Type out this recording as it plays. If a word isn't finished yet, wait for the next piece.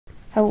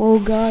Hello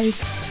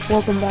guys,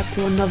 welcome back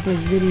to another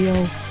video.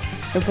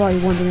 You're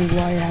probably wondering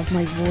why I have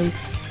my voice.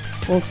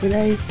 Well,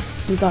 today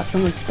we got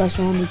someone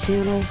special on the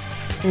channel,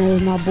 and it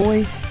is my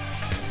boy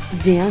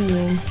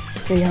Daniel.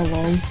 Say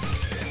hello.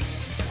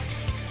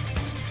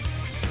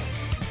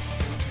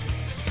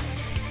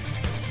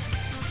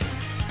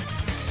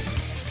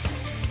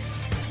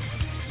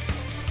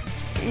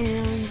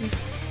 And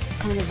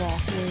kind of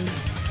awkward,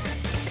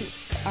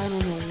 I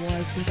don't know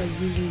why, since I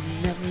usually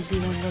never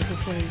do unless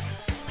it's like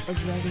a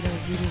Dragon Ball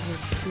Z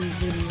vs. 2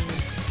 video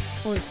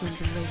or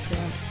something like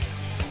that,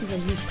 because I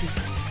used to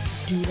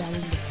do that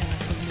in the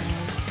past, and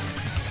now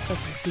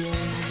it's barely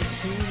on the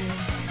channel.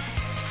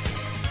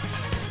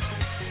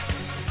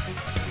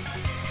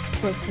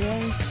 But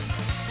today,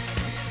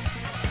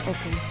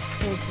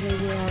 today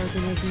we are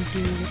gonna be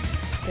doing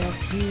that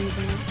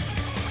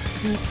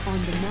who's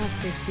on the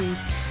master stage,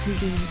 who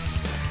can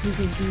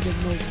do the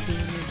most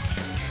damage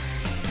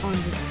on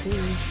the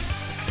stage.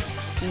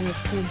 And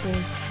it's simple.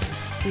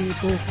 We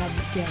both have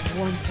to get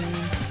one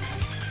turn,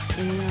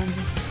 and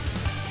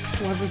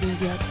whoever can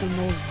get the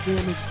most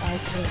damage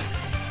output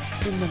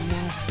in the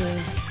master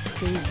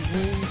stage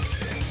wins.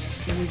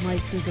 And we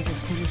might think of a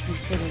punishment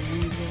for the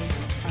loser.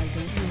 I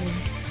don't know.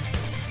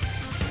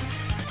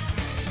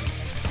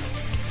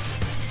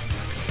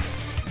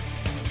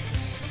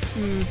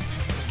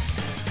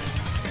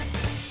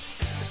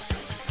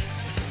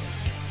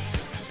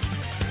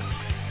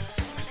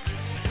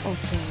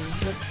 Okay,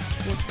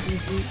 let's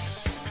see.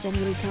 So I'm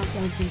gonna count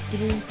down from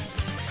 3,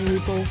 and we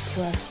both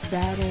press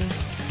battle,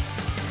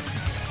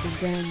 and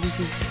then we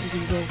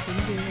can go from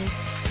there.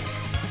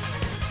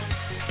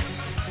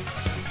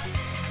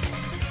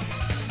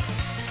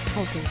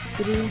 Okay,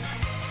 3,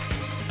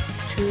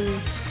 2,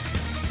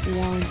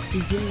 1,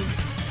 begin.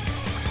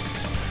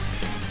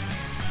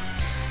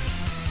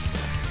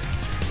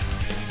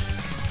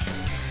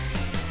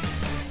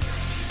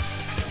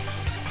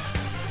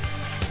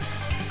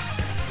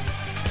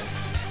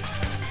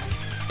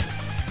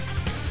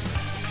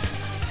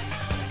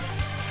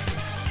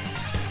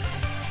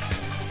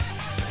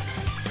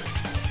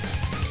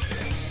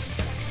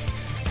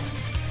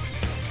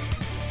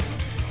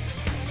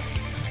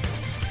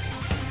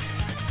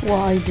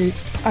 Well, I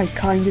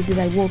kinda did.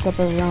 I woke up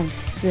around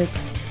 6.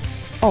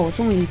 Oh, it's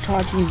only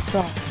Itachi and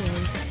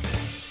Sasuke.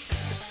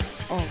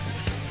 Oh,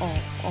 no.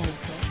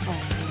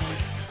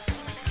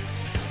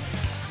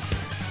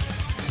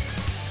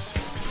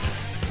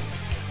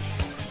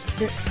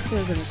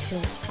 They're gonna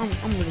kill. I'm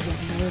gonna get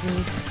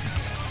murdered.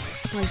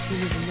 My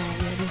team is not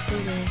ready for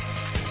this.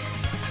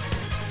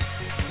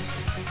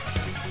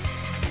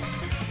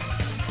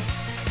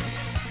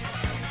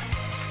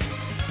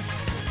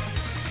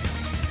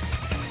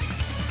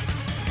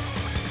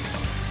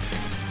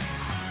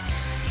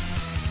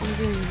 I'm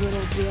doing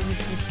little damage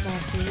to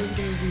Sasuke. This is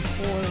gonna be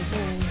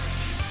horrible.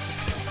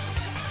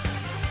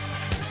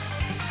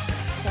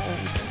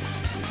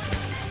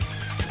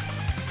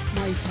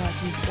 My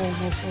Itachi's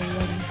almost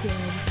already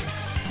dead.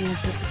 And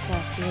if the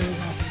Sasuke already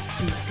has his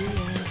GT.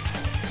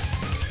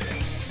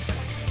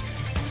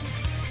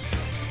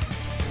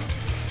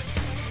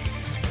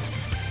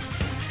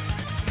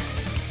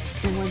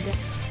 And when that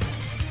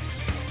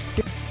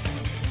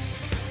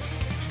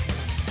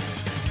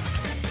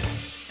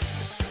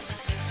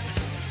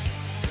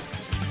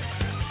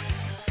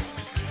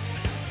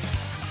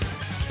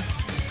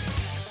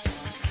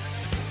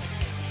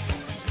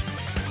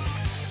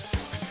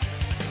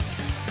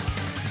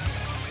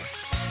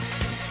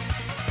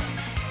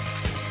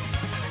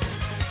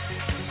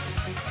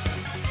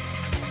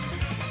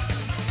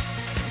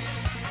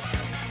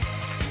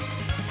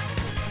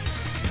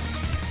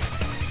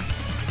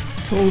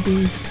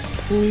Toby,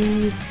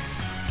 please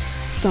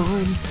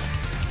stun.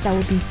 That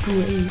would be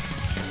great.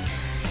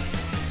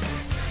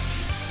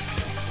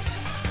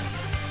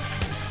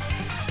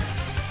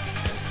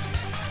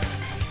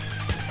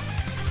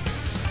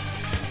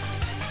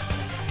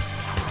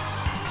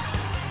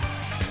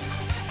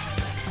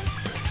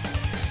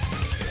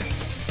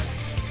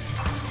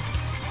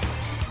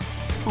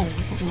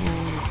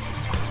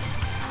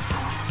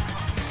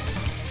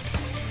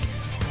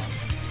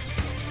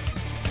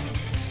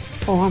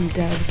 Oh, I'm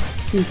dead.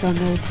 Since I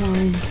know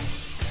time.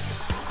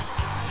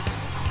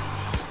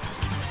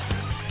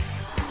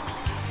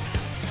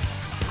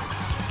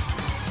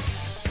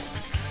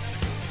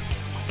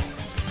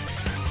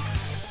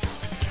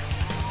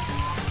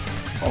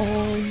 Oh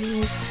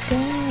my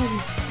god.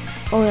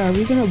 Oh yeah,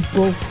 we're gonna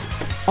both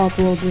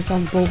upload this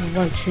on both of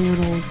our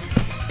channels.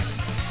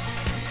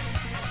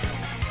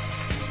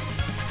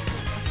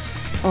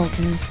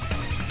 Okay,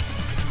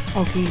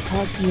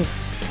 Itachi has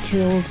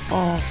killed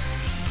off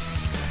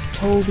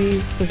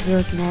Toby,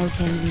 Berserk,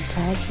 Naruto, and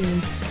Itachi.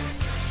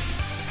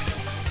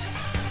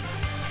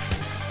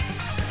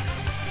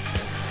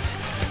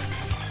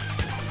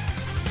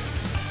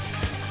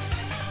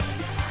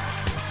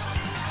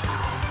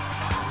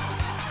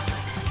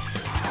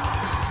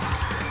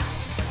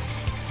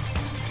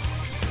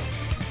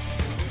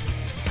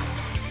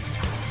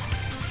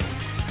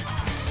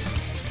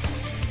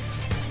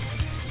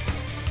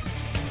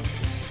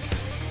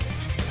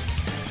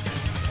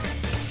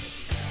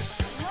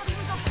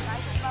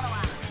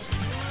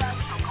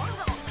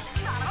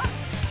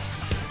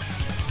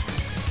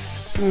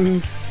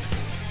 Mm,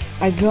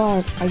 I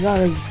got a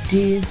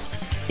D,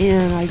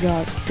 and I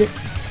did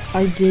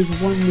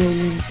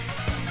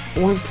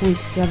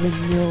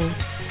 1.7 mil,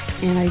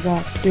 and I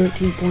got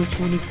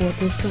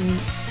 13.24%.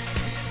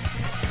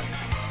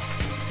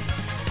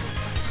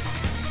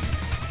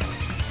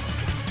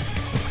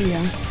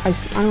 Yeah, I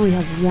only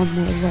have one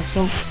more left,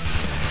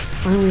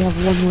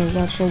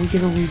 so we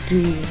can only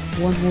do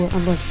one more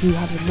unless you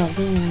have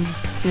another one,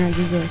 and I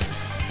can go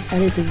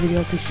edit the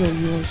video to show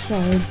your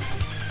side.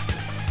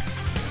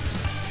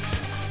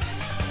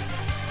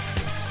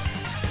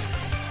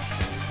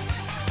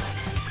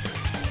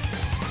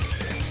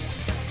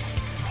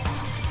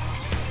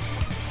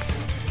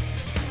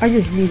 I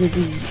just needed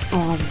the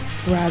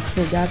frag,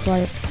 so that's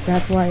why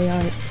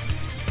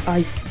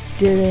I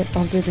did it.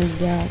 Other than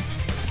that,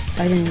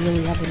 I didn't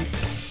really have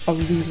a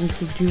reason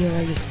to do it.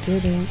 I just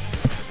did it.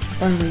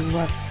 I only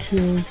left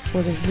 2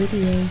 for the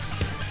video.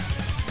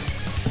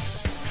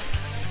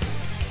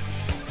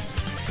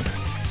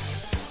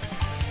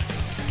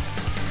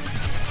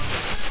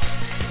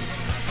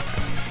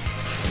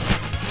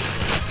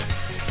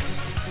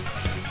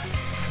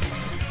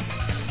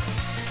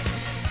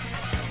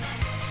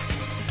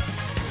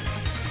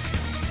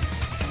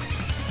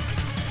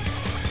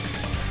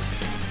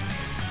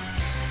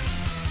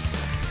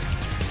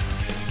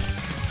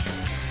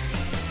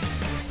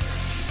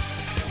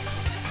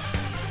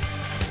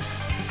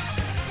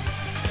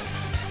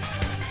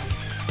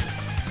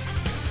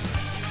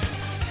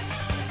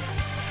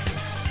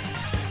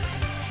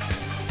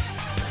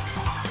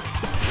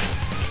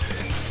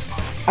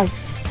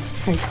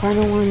 I kind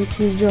of want to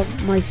change up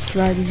my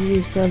strategy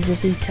instead of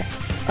just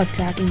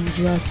attacking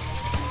just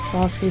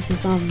Sasuke,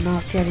 since I'm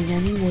not getting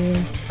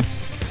anywhere.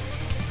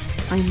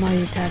 I might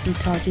attack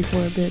Itachi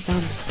for a bit,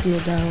 I'm still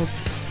that'll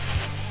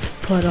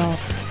put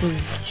off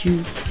his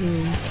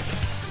jutsu.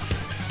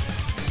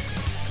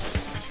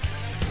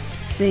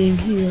 Same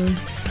here.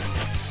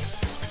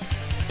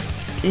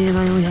 And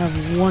I only have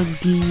 1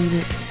 D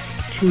unit,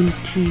 2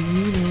 T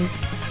units.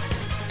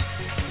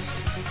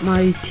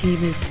 My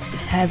team is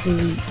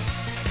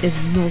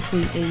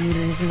mostly A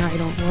units, and I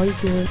don't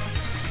like it.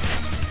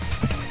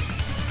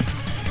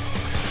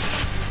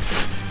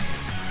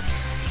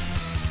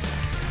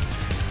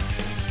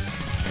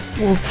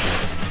 Well,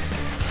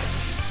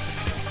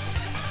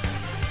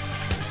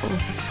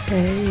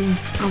 okay,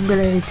 I'm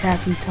gonna attack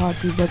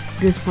Itachi, but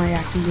this might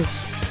actually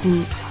just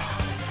screw.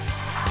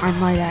 I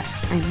might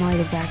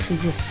have actually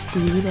just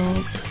screwed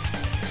up.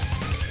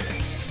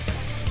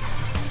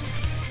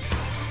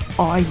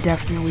 Oh, I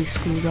definitely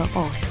screwed up.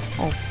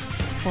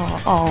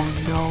 Oh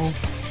no.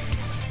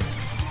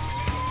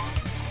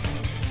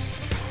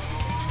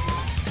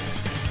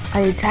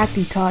 I attacked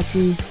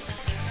Itachi,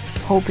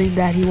 hoping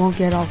that he won't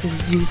get off his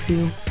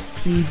jutsu.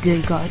 He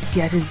did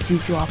get his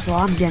jutsu off, so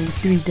I'm getting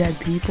 3 dead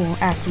people.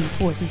 Actually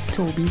 4 since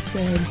Toby's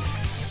dead.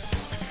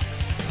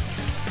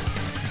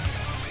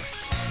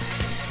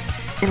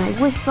 And I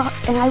wish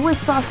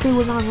Sasuke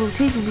was on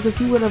rotation, because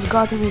he would have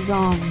gotten his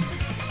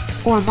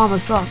or Mama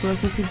Sakura,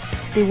 since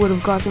they would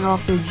have gotten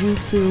off their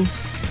jutsu.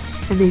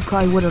 And they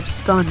probably would have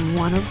stunned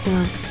one of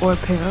them, or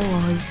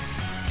paralyzed.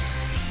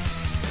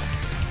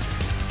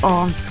 Oh,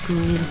 I'm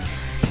screwed.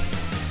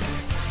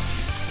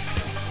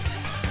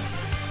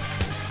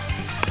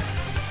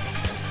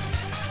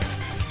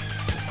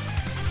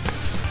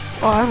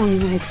 Oh, I don't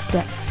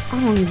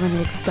even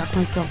expect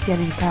myself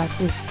getting past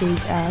this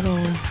stage at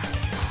all.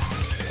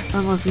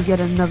 Unless we get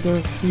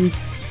another huge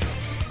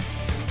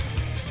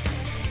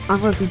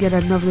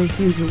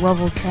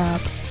level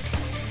cap.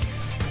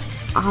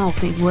 I don't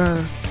think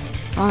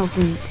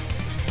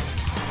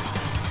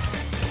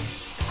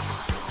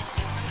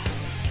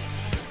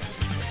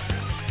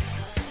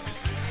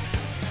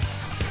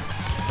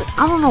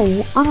I don't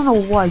know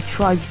why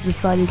tribes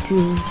decided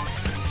to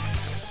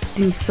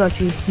do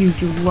such a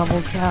huge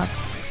level cap.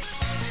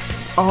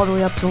 All the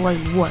way up to like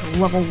what,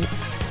 level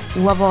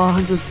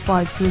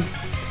 105, since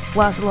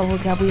last level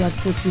cap we had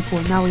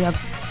 64, now we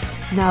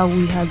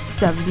had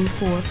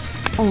 74.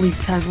 Only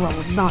 10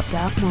 levels, not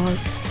that much.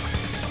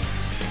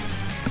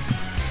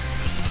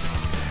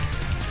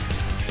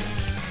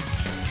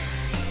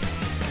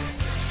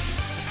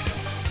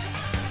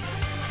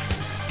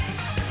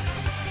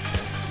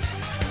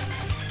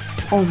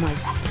 Oh my,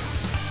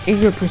 in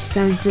your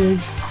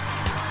percentage.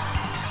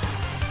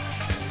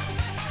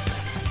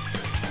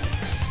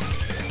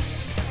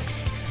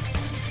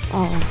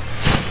 Oh.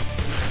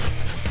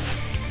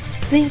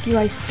 Thank you,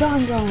 I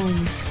stunned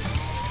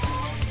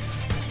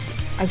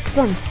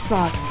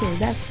Sasuke.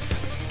 That's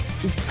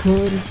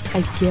good,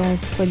 I guess.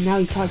 But now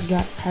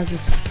Itachi has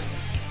his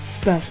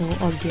special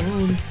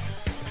again.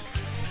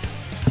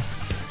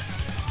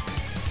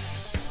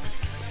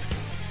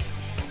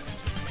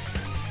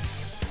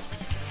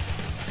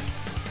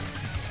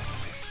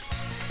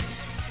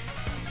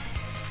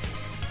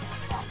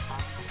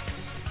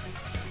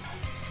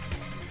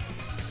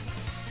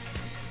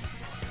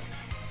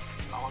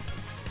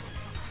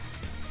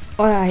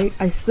 Oh,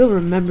 I still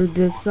remember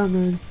this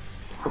summon.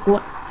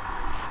 What?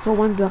 So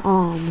when the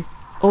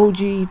OG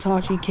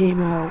Itachi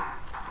came out,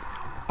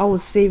 I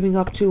was saving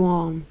up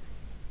to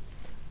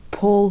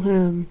pull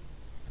him,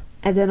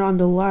 and then on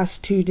the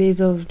last 2 days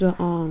of the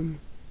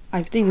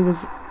I think it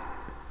was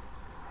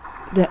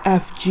the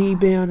FG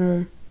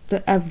banner, the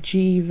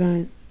FG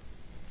event,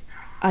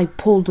 I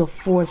pulled a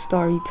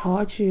 4-star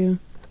Itachi.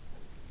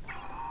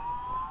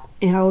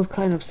 And I was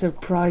kind of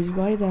surprised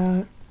by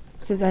that,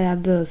 since I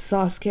had the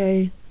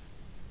Sasuke,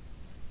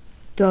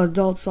 the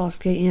adult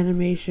Sasuke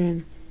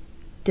animation,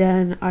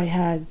 then I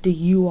had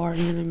the UR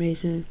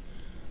animation.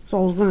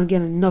 So I was gonna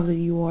get another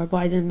UR, but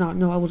I did not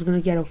know I was gonna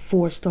get a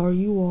 4-star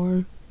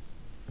UR.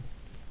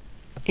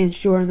 And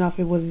sure enough,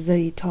 it was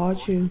the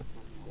Itachi.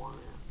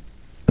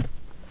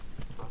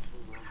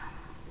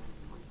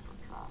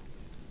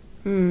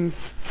 They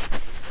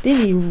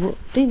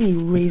need to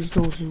raise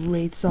those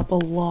rates up a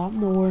lot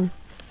more.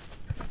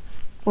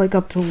 Like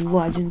up to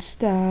legend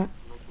stat.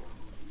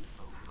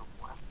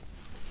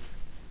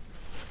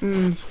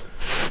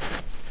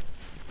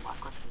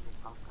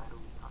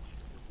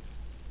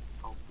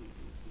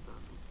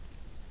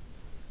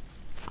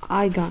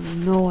 I got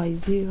no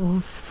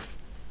idea.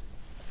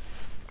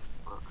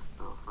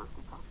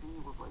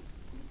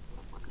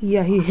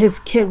 Yeah, his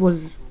kit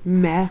was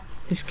meh.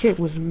 His kit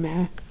was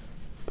meh.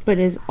 But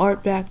his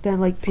art back then,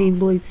 like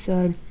Painblade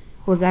said,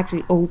 was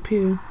actually OP.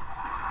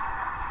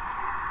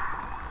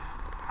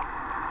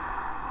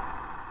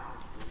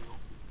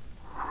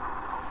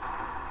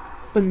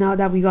 But now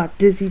that we got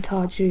this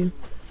Itachi,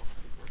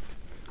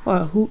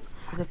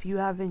 if you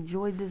have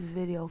enjoyed this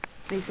video,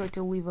 make sure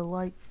to leave a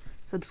like,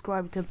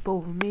 subscribe to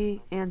both me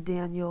and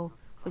Daniel,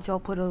 which I'll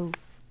put a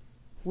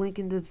link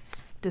in the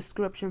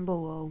description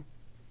below.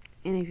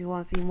 And if you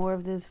want to see more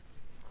of this,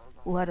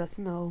 let us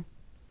know.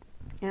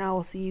 And I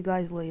will see you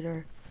guys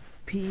later.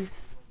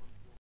 Peace.